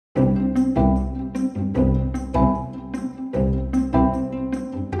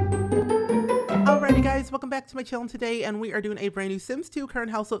guys, welcome back to my channel today, and we are doing a brand new Sims 2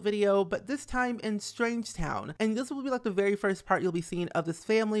 current household video, but this time in Strangetown. And this will be like the very first part you'll be seeing of this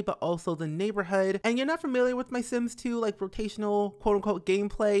family, but also the neighborhood. And you're not familiar with my Sims 2 like rotational quote-unquote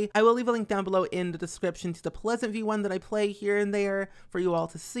gameplay, I will leave a link down below in the description to the Pleasant View one that I play here and there for you all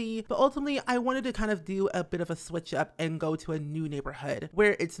to see. But ultimately, I wanted to kind of do a bit of a switch up and go to a new neighborhood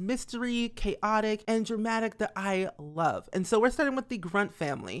where it's mystery, chaotic, and dramatic that I love. And so we're starting with the Grunt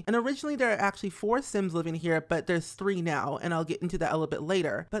family. And originally there are actually 4 Sims living here, but there's 3 now, and I'll get into that a little bit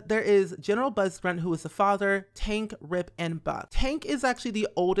later. But there is General Buzz Grunt, who is the father, Tank, Rip, and Buck. Tank is actually the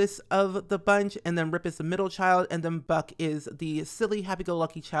oldest of the bunch, and then Rip is the middle child, and then Buck is the silly,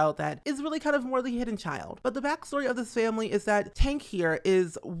 happy-go-lucky child that is really kind of more the hidden child. But the backstory of this family is that Tank here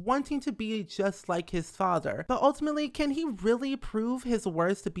is wanting to be just like his father, but ultimately, can he really prove his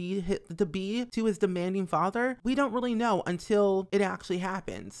words to be to his demanding father? We don't really know until it actually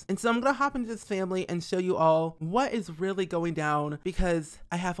happens. And so I'm gonna hop into this family and show you all what is really going down, because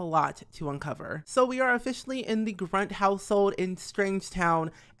I have a lot to uncover. So we are officially in the Grunt household in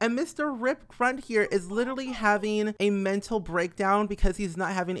Strangetown, and Mr. Rip Grunt here is literally having a mental breakdown because he's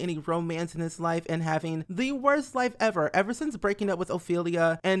not having any romance in his life and having the worst life ever since breaking up with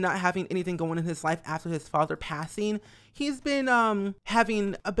Ophelia and not having anything going in his life after his father passing. He's been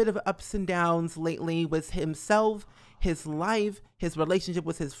having a bit of ups and downs lately with himself, his life, his relationship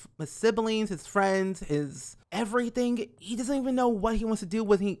with his siblings, his friends, his everything. He doesn't even know what he wants to do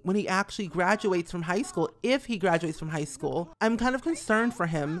when he actually graduates from high school, if he graduates from high school. I'm kind of concerned for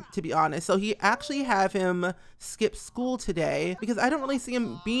him, to be honest. So he actually have him skip school today because I don't really see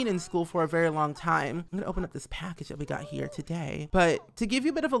him being in school for a very long time. I'm gonna open up this package that we got here today. But to give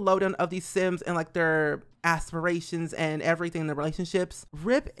you a bit of a lowdown of these Sims and like their aspirations and everything in their relationships,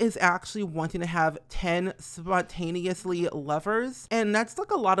 Rip is actually wanting to have 10 spontaneously lovers, and that's like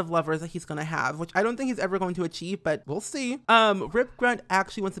a lot of lovers that he's gonna have, which I don't think he's ever going to achieve, but we'll see. Rip Grunt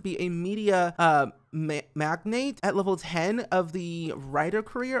actually wants to be a media magnate at level 10 of the writer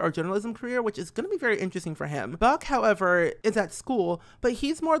career or journalism career, which is going to be very interesting for him. Buck, however, is at school, but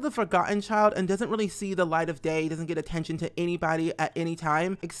he's more the forgotten child and doesn't really see the light of day, doesn't get attention to anybody at any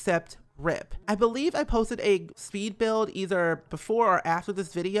time except Rip. I believe I posted a speed build either before or after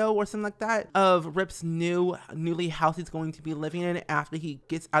this video or something like that of Rip's newly house he's going to be living in after he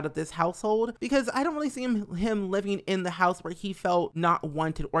gets out of this household, because I don't really see him living in the house where he felt not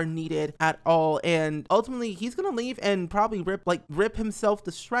wanted or needed at all. And ultimately he's gonna leave and probably rip himself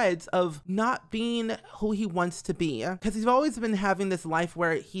to shreds of not being who he wants to be, because he's always been having this life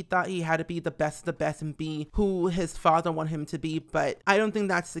where he thought he had to be the best of the best and be who his father wanted him to be. But I don't think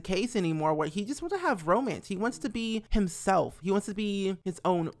that's the case anymore, where he just wants to have romance. He wants to be himself. He wants to be his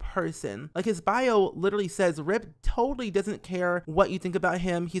own person. Like his bio literally says, Rip totally doesn't care what you think about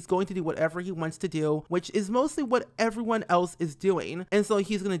him. He's going to do whatever he wants to do, which is mostly what everyone else is doing. And so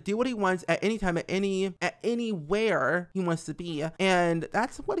he's going to do what he wants at any time, at anywhere he wants to be. And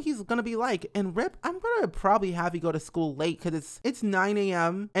that's what he's going to be like. And Rip, I'm going to probably have you go to school late because it's 9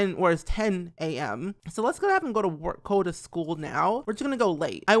 a.m. or it's 10 a.m. So let's go have him go to school now. We're just going to go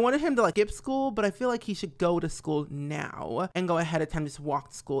late. I wanted him to like skip school, but I feel like he should go to school now and go ahead of time, just walk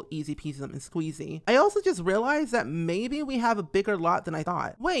to school, easy peasy lemon squeezy. I also just realized that maybe we have a bigger lot than I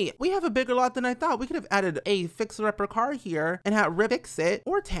thought. Wait, we have a bigger lot than I thought. We could have added a fixer-upper car here and had Rip fix it,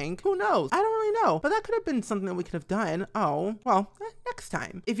 or Tank, who knows? I don't really know, but that could have been something that we could have done. Oh, well, next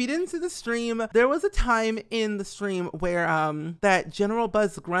time. If you didn't see the stream, there was a time in the stream where that General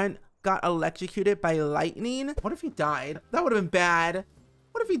Buzz Grunt got electrocuted by lightning. What if he died? That would have been bad.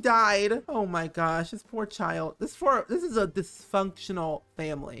 What if he died? Oh my gosh, this poor child. This is a dysfunctional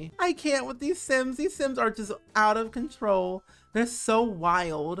family. I can't with these Sims. These Sims are just out of control. They're so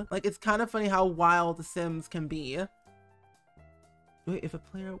wild. Like, it's kind of funny how wild the Sims can be. Wait, if a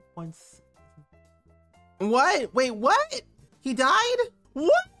player wants... What? Wait, what? He died?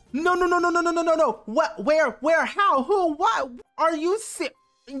 What? No. What? Where? How? Who? What? Are you sick?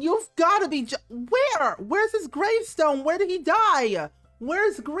 You've got to be... Where? Where's his gravestone? Where did he die?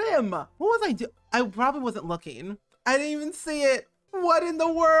 Where's Grim? What was I doing? I probably wasn't looking. I didn't even see it. What in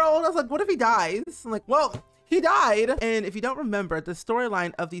the world? I was like, what if he dies? I'm like, well, he died. And if you don't remember, the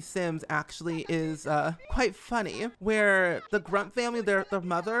storyline of these Sims actually is quite funny, where the Grunt family, their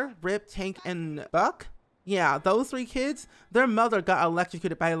mother, Rip, Tank, and Buck, yeah, those 3 kids, their mother got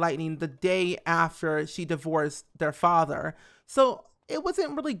electrocuted by lightning the day after she divorced their father. So it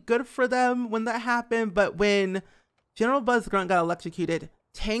wasn't really good for them when that happened, but when General Buzz Grunt got electrocuted,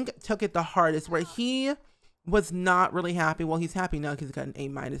 Tank took it the hardest, where he was not really happy. Well, he's happy now because he got an A-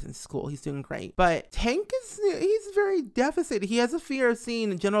 in school. He's doing great. But Tank he's very devastated. He has a fear of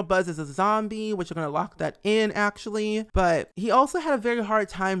seeing General Buzz as a zombie, which are going to lock that in actually. But he also had a very hard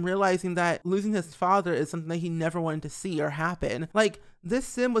time realizing that losing his father is something that he never wanted to see or happen. Like, this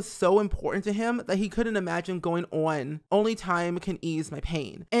sim was so important to him that he couldn't imagine going on. Only time can ease my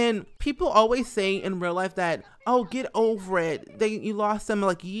pain. And people always say in real life that, oh, get over it. You lost them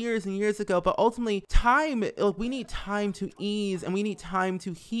like years and years ago. But ultimately, time, like, we need time to ease and we need time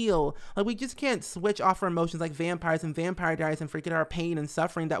to heal. Like, we just can't switch off our emotions like vampires and Vampire Diaries and forget our pain and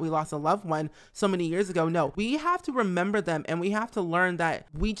suffering that we lost a loved one so many years ago. No, we have to remember them, and we have to learn that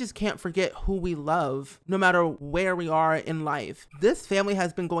we just can't forget who we love no matter where we are in life. This family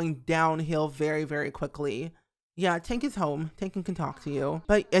has been going downhill very, very quickly. Yeah, Tank is home. Tank can talk to you.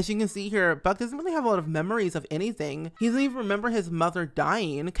 But as you can see here, Buck doesn't really have a lot of memories of anything. He doesn't even remember his mother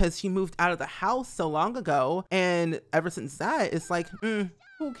dying because she moved out of the house so long ago. And ever since that, it's like, who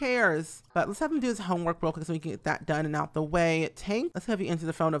cares? But let's have him do his homework real quick so we can get that done and out the way. Tank, let's have you answer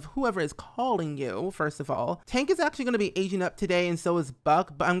the phone of whoever is calling you, first of all. Tank is actually going to be aging up today, and so is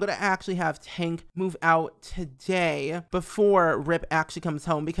Buck, but I'm going to actually have Tank move out today before Rip actually comes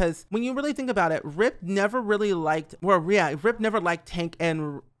home, because when you really think about it, Rip never really liked, Rip never liked Tank,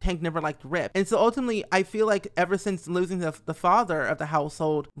 and Tank never liked Rip. And so ultimately, I feel like ever since losing the father of the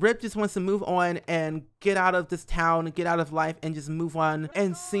household, Rip just wants to move on and get out of this town, get out of life, and just move on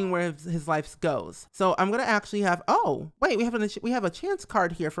and see where his life goes. So I'm gonna actually have, oh, wait, we have a chance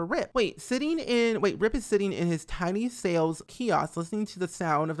card here for Rip. Rip is sitting in his tiny sales kiosk, listening to the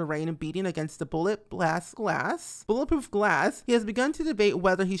sound of the rain and beating against the bulletproof glass. He has begun to debate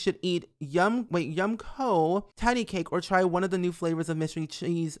whether he should eat Yumco tiny cake or try one of the new flavors of mystery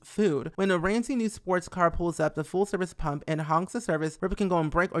cheese food. When a rancy new sports car pulls up the full service pump and honks the service, Rip can go on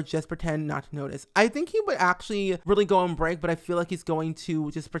break or just pretend not to notice. I think he would actually really go on break, but I feel like he's going to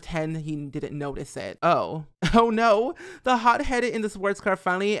just pretend he didn't notice it. Oh no. The hot-headed in the sports car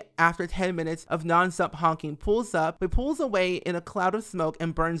finally, after 10 minutes of non-stop honking, pulls up, but pulls away in a cloud of smoke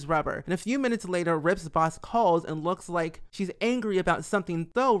and burns rubber. And a few minutes later, Rip's boss calls and looks like she's angry about something,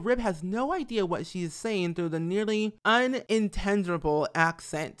 though Rip has no idea what she is saying through the nearly unintelligible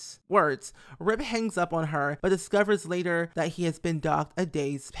words. Rip hangs up on her, but discovers later that he has been docked a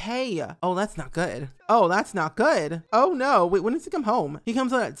day's pay. Oh, that's not good. Oh, that's not good. Oh no, wait, when does he come home? He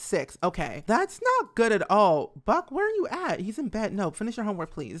comes home at 6. Okay, that's not good at all. Buck, where are you at? He's in bed. No, finish your homework,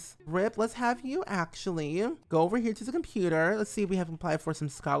 please. Rip, let's have you actually go over here to the computer. Let's see if we have applied for some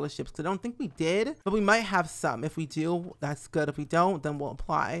scholarships, because I don't think we did, but we might have some. If we do, that's good. If we don't, then we'll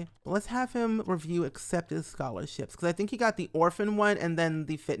apply. But let's have him review accepted scholarships, because I think he got the orphan one and then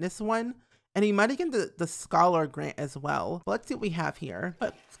the fitness one. And he might have gotten the scholar grant as well. But let's see what we have here.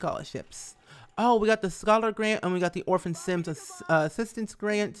 Scholarships. Oh, we got the scholar grant and we got the orphan Sims assistance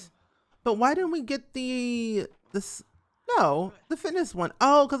grant. But why didn't we get the fitness one?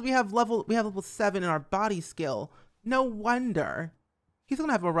 Oh, because we have level 7 in our body skill. No wonder. He's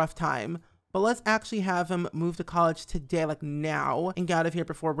gonna have a rough time. But let's actually have him move to college today, like now, and get out of here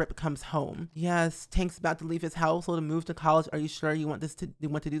before Rip comes home. Yes, Tank's about to leave his household and move to college. Are you sure you want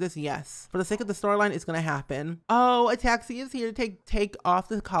to do this? Yes. For the sake of the storyline, it's gonna happen. Oh, a taxi is here to take off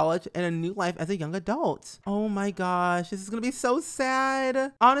to college and a new life as a young adult. Oh my gosh, this is gonna be so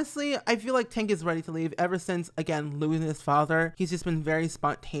sad. Honestly, I feel like Tank is ready to leave ever since, again, losing his father. He's just been very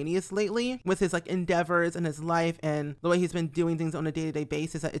spontaneous lately with his like endeavors and his life and the way he's been doing things on a day-to-day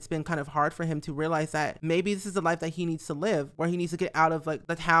basis. That it's been kind of hard for him to realize that maybe this is the life that he needs to live, where he needs to get out of like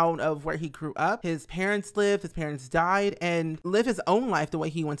the town of where he grew up, his parents lived, his parents died, and live his own life the way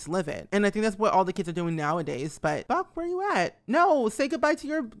he wants to live it. And I think that's what all the kids are doing nowadays. But Buck, where are you at? No, say goodbye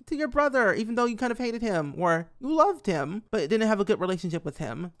to your brother, even though you kind of hated him or you loved him but didn't have a good relationship with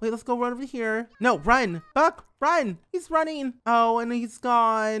him. Wait, let's go run over here. No, run, Buck, run. He's running. Oh, and he's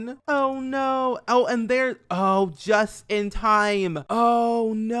gone. Oh no. Oh, and just in time.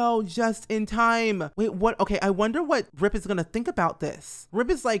 Oh no, just in time. Wait, what? Okay, I wonder what Rip is gonna think about this. Rip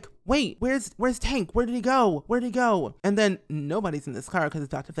is like, wait, where's Tank? Where did he go? Where'd he go? And then nobody's in this car because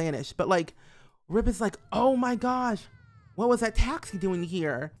it's about to vanish. But like, Rip is like, oh my gosh, what was that taxi doing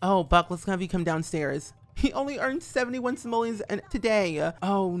here? Oh, Buck, let's have you come downstairs. He only earned 71 simoleons today.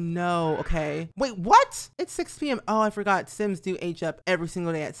 Oh no, okay. Wait, what? It's 6 p.m. Oh, I forgot. Sims do age up every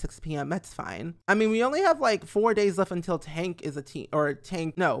single day at 6 p.m. That's fine. I mean, we only have like 4 days left until Tank is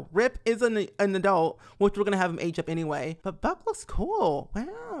Rip is an adult, which we're gonna have him age up anyway. But Buck looks cool.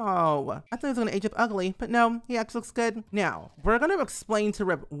 Wow. I thought he was gonna age up ugly, but no, he actually looks good. Now, we're gonna explain to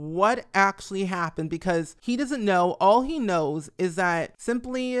Rip what actually happened because he doesn't know. All he knows is that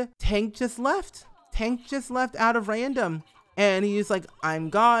simply Tank just left. Tank just left out of random. And he's like, I'm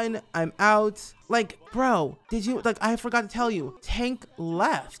gone, I'm out. Like, bro, did you, like, I forgot to tell you, Tank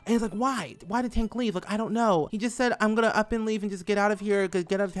left. And he's like, why? Why did Tank leave? Like, I don't know. He just said, I'm gonna up and leave and just get out of here,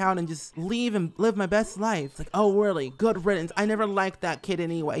 get out of town and just leave and live my best life. It's like, oh, really? Good riddance. I never liked that kid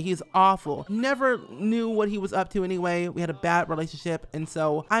anyway. He's awful. Never knew what he was up to anyway. We had a bad relationship. And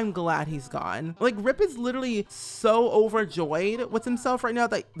so I'm glad he's gone. Like, Rip is literally so overjoyed with himself right now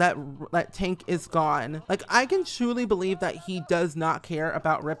that Tank is gone. Like, I can truly believe that he does not care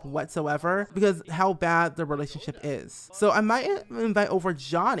about Rip whatsoever because how bad the relationship is. So I might invite over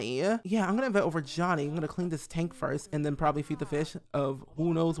Johnny. Yeah, I'm gonna invite over Johnny. I'm gonna clean this tank first and then probably feed the fish of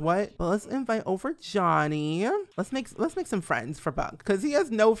who knows what. But let's invite over Johnny. Let's make some friends for Buck because he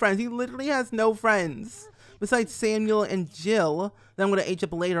has no friends. He literally has no friends besides Samuel and Jill that I'm gonna age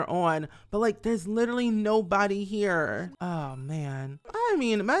up later on. But like, there's literally nobody here. Oh man. I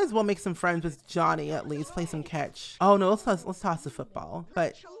mean, might as well make some friends with Johnny at least. Play some catch. Oh no, let's toss the football.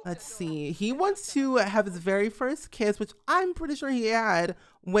 But let's see. He wants to have his very first kiss, which I'm pretty sure he had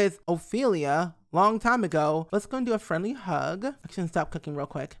with Ophelia long time ago. Let's go and do a friendly hug. I shouldn't stop cooking real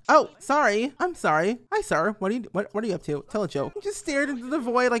quick. Oh, sorry. I'm sorry. Hi, sir. What are you up to? Tell a joke. He just stared into the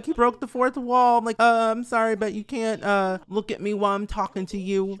void like he broke the fourth wall. I'm like, I'm sorry, but you can't look at me while I'm talking to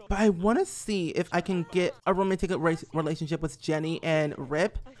you. But I want to see if I can get a romantic relationship with Jenny and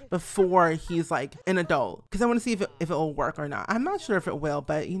Rip before he's like an adult, because I want to see if it will work or not. I'm not sure if it will,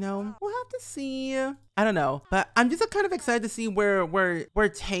 but you know, we'll have to see. I don't know, but I'm just kind of excited to see where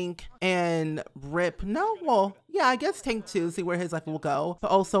Tank and Rip, no, well, yeah, I guess Tank too, see where his life will go,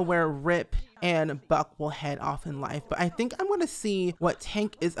 but also where Rip and Buck will head off in life. But I think I'm going to see what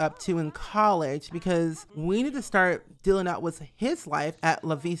Tank is up to in college because we need to start dealing out with his life at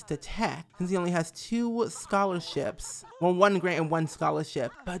La Vista Tech since he only has 2 scholarships. Well, 1 grant and 1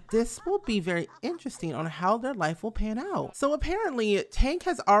 scholarship. But this will be very interesting on how their life will pan out. So apparently Tank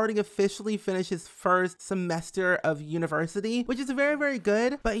has already officially finished his first semester of university, which is very, very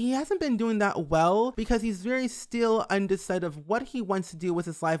good. But he hasn't been doing that well because he's very still undecided of what he wants to do with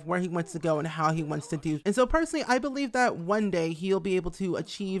his life, where he wants to go, and how he wants to do. And so personally, I believe that one day he'll be able to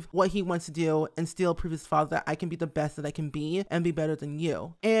achieve what he wants to do and still prove his father that I can be the best that I can be and be better than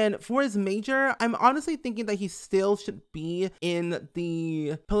you. And for his major, I'm honestly thinking that he still should be in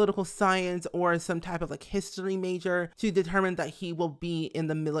the political science or some type of like history major to determine that he will be in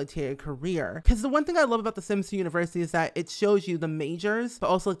the military career. Because the one thing I love about the Sims 2 University is that it shows you the majors, but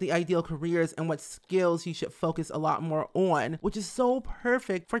also like the ideal careers and what skills you should focus a lot more on, which is so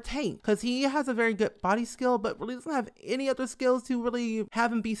perfect for Tank because he has a very good body skill, but really doesn't have any other skills to really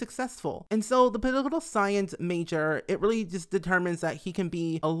have him be successful. And so the political science major, it really just determines that he can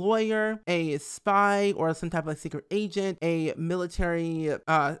be a lawyer, a spy, or some type of like secret agent, a military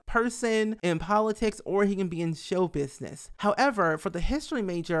person in politics, or he can be in show business. However, for the history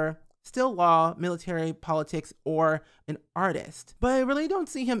major, still law, military, politics, or an artist. But I really don't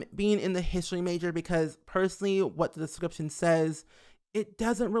see him being in the history major because personally, what the description says, it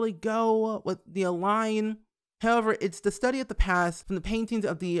doesn't really go with the align. However, it's the study of the past from the paintings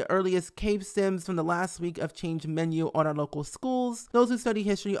of the earliest cave sims from the last week of change menu on our local schools. Those who study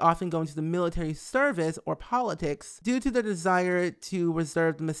history often go into the military service or politics due to their desire to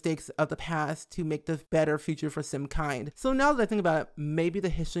reserve the mistakes of the past to make the better future for sim kind. So now that I think about it, maybe the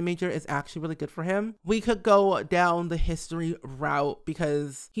history major is actually really good for him. We could go down the history route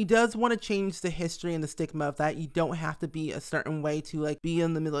because he does want to change the history and the stigma of that. You don't have to be a certain way to like be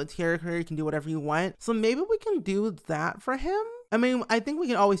in the military career. You can do whatever you want. So maybe we can do that for him. I mean, I think we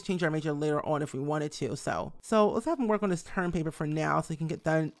can always change our major later on if we wanted to. So let's have him work on his term paper for now so he can get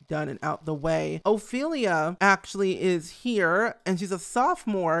done and out the way. Ophelia actually is here and she's a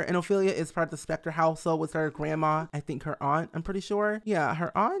sophomore, and Ophelia is part of the Spectre household with her grandma. I think her aunt, I'm pretty sure. Yeah,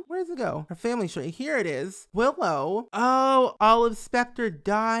 her aunt. Where does it go? Her family tree. Here it is. Willow. Oh, Olive Spectre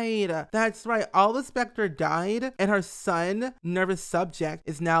died. That's right. Olive Spectre died and her son, Nervous Subject,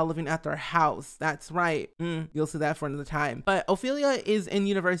 is now living at their house. That's right. You'll see that for another time. But Ophelia is in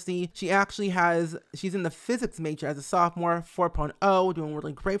university. She's in the physics major as a sophomore, 4.0, doing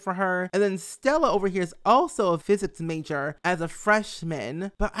really great for her. And then Stella over here is also a physics major as a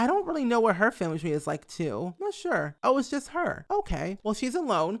freshman, but I don't really know what her family tree is like too. I'm not sure. Oh, it's just her. Okay, well, she's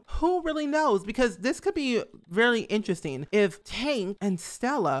alone. Who really knows? Because this could be very interesting if Tank and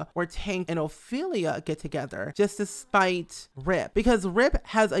Stella or Tank and Ophelia get together just to spite Rip, because Rip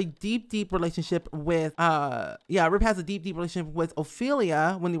has a deep relationship with Rip has a deep relationship with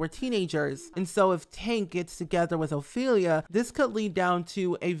Ophelia when they were teenagers. And so if Tank gets together with Ophelia, this could lead down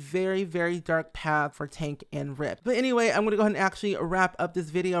to a very, very dark path for Tank and Rip. But anyway, I'm gonna go ahead and actually wrap up this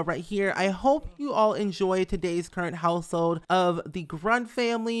video right here. I hope you all enjoyed today's current household of the Grunt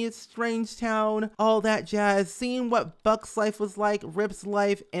family, Strangetown, all that jazz, seeing what Buck's life was like, Rip's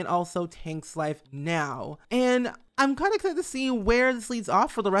life, and also Tank's life now. And I'm kind of excited to see where this leads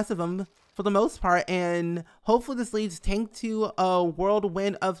off for the rest of them, for the most part, and hopefully this leads Tank to a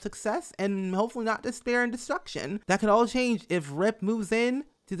whirlwind of success and hopefully not despair and destruction. That could all change if Rip moves in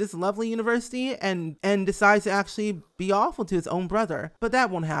to this lovely university and decides to actually be awful to his own brother. But that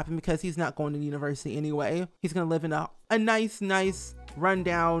won't happen because he's not going to university anyway. He's gonna live in a nice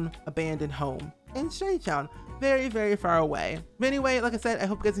rundown abandoned home in Strangetown, very, very far away. But anyway, like I said, I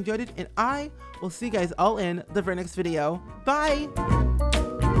hope you guys enjoyed it, and I will see you guys all in the very next video. Bye!